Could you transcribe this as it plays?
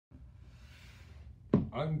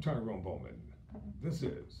I'm Tyrone Bowman. This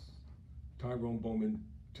is Tyrone Bowman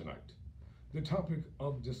Tonight. The topic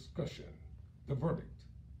of discussion, the verdict,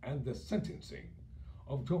 and the sentencing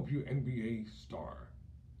of WNBA star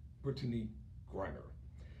Brittney Griner.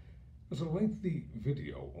 There's a lengthy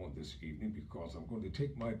video on this evening because I'm going to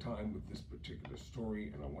take my time with this particular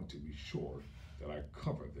story and I want to be sure that I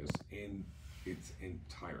cover this in its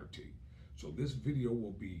entirety. So this video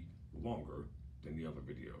will be longer than the other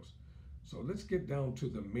videos. So let's get down to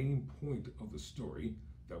the main point of the story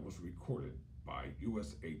that was recorded by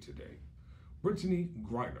USA Today. Brittney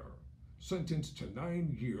Griner sentenced to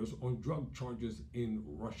 9 years on drug charges in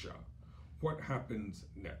Russia. What happens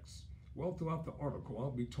next? Well, throughout the article,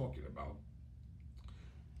 I'll be talking about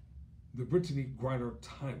the Brittney Griner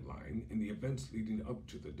timeline and the events leading up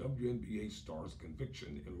to the WNBA star's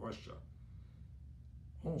conviction in Russia.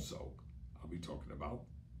 Also, I'll be talking about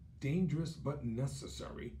dangerous but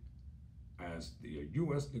necessary as the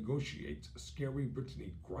U.S. negotiates a scary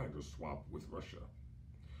Brittney Griner swap with Russia.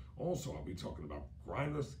 Also, I'll be talking about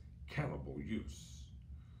Griner's cannibal use.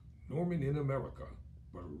 Norman in America,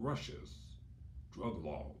 but Russia's drug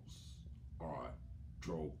laws are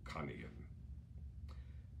draconian.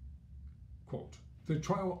 Quote, the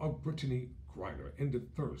trial of Brittney Griner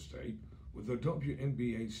ended Thursday with the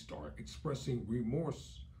WNBA star expressing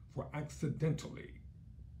remorse for accidentally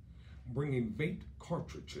bringing vape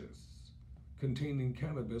cartridges containing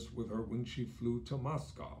cannabis with her when she flew to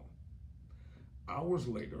Moscow. Hours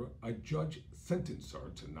later, a judge sentenced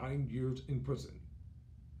her to 9 years in prison,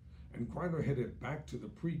 and Griner headed back to the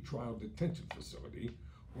pre-trial detention facility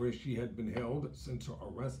where she had been held since her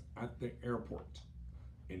arrest at the airport.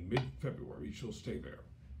 In mid-February, she'll stay there.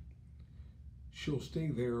 She'll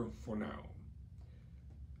stay there for now.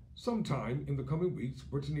 Sometime in the coming weeks,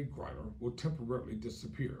 Brittney Griner will temporarily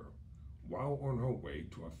disappear while on her way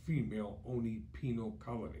to a female-only penal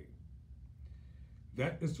colony.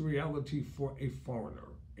 That is the reality for a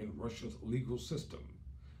foreigner in Russia's legal system,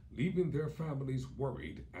 leaving their families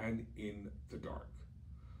worried and in the dark.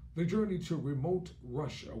 The journey to remote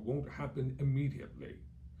Russia won't happen immediately.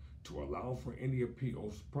 To allow for any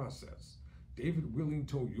appeals process, David Wheeling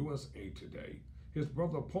told USA Today his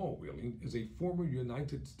brother Paul Wheeling is a former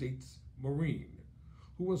United States Marine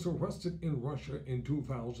who was arrested in Russia in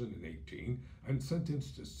 2018 and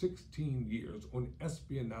sentenced to 16 years on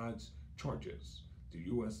espionage charges. The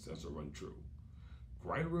U.S. says are untrue.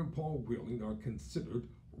 Griner and Paul Wheeling are considered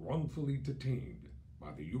wrongfully detained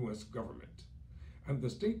by the U.S. government, and the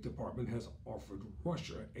State Department has offered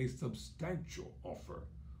Russia a substantial offer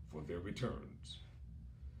for their returns.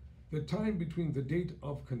 The time between the date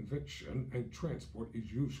of conviction and transport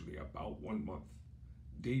is usually about 1 month,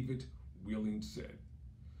 David Wheeling said.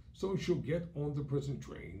 So she'll get on the prison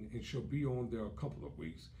train and she'll be on there a couple of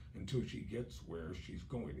weeks until she gets where she's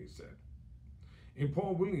going, he said. In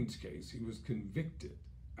Paul Wheeling's case, he was convicted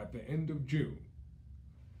at the end of June.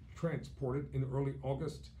 Transported in early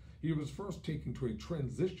August, he was first taken to a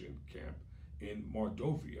transition camp in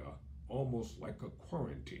Mordovia, almost like a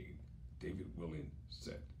quarantine, David Wheeling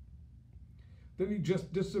said. Then he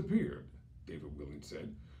just disappeared, David Wheeling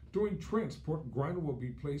said. During transport, Griner will be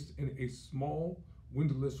placed in a small,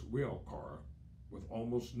 windowless rail car with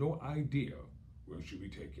almost no idea where she'll be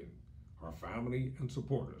taken. Her family and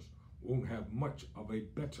supporters won't have much of a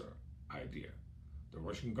better idea. The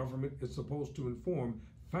Russian government is supposed to inform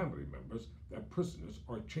family members that prisoners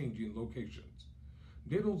are changing locations.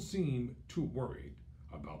 They don't seem too worried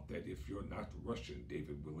about that if you're not Russian,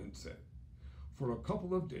 David Wheeling said. For a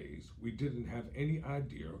couple of days, we didn't have any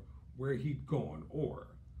idea where he'd gone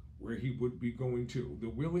or where he would be going to. The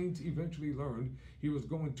Wheelings eventually learned he was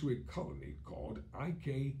going to a colony called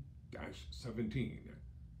IK-17.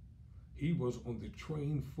 He was on the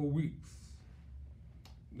train for weeks.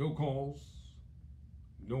 No calls,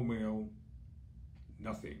 no mail,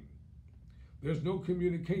 nothing. There's no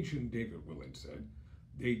communication, David Wheeling said.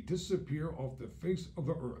 They disappear off the face of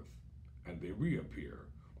the earth and they reappear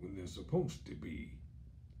when they're supposed to be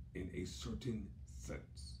in a certain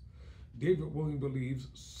sense. David Wheeling believes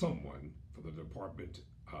someone for the department,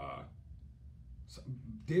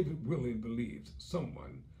 David Wheeling believes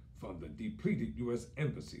someone from the depleted U.S.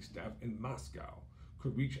 Embassy staff in Moscow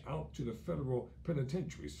could reach out to the Federal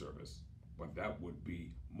Penitentiary Service, but that would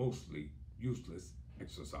be mostly useless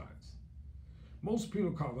exercise. Most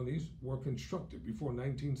penal colonies were constructed before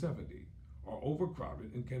 1970, are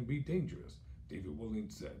overcrowded, and can be dangerous, David Wheeling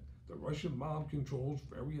said. The Russian mob controls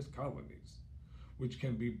various colonies, which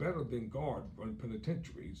can be better than guard-run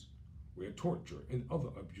penitentiaries where torture and other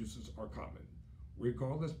abuses are common.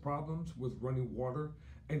 Regardless, problems with running water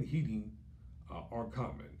and heating are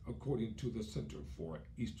common, according to the Center for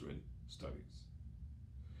Eastern Studies.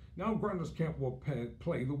 Now Griner's camp will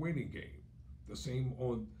play the waiting game, the same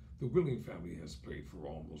on the Willing family has played for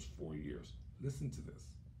almost 4 years. Listen to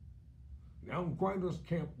this. Now Griner's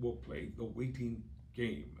camp will play the waiting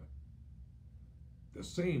game, the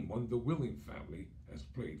same one the Willing family has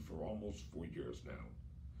played for almost 4 years now.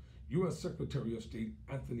 U.S. Secretary of State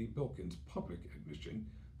Anthony Blinken's public admission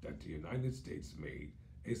that the United States made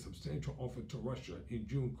a substantial offer to Russia in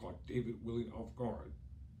June caught David Willing off guard.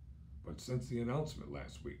 But since the announcement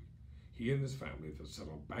last week, he and his family have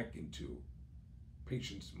settled back into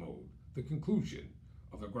patience mode. The conclusion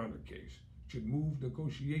of the Griner case should move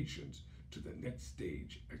negotiations to the next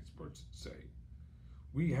stage, experts say.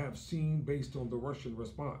 We have seen, based on the Russian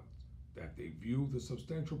response, that they view the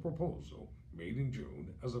substantial proposal made in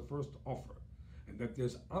June as a first offer, and that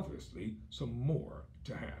there's obviously some more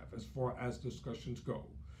to have as far as discussions go.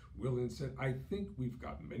 Willing said, I think we've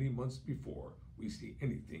got many months before we see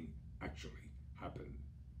anything actually happen.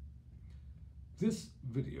 This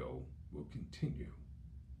video will continue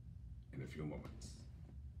in a few moments.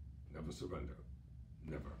 Never surrender,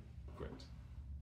 never quit.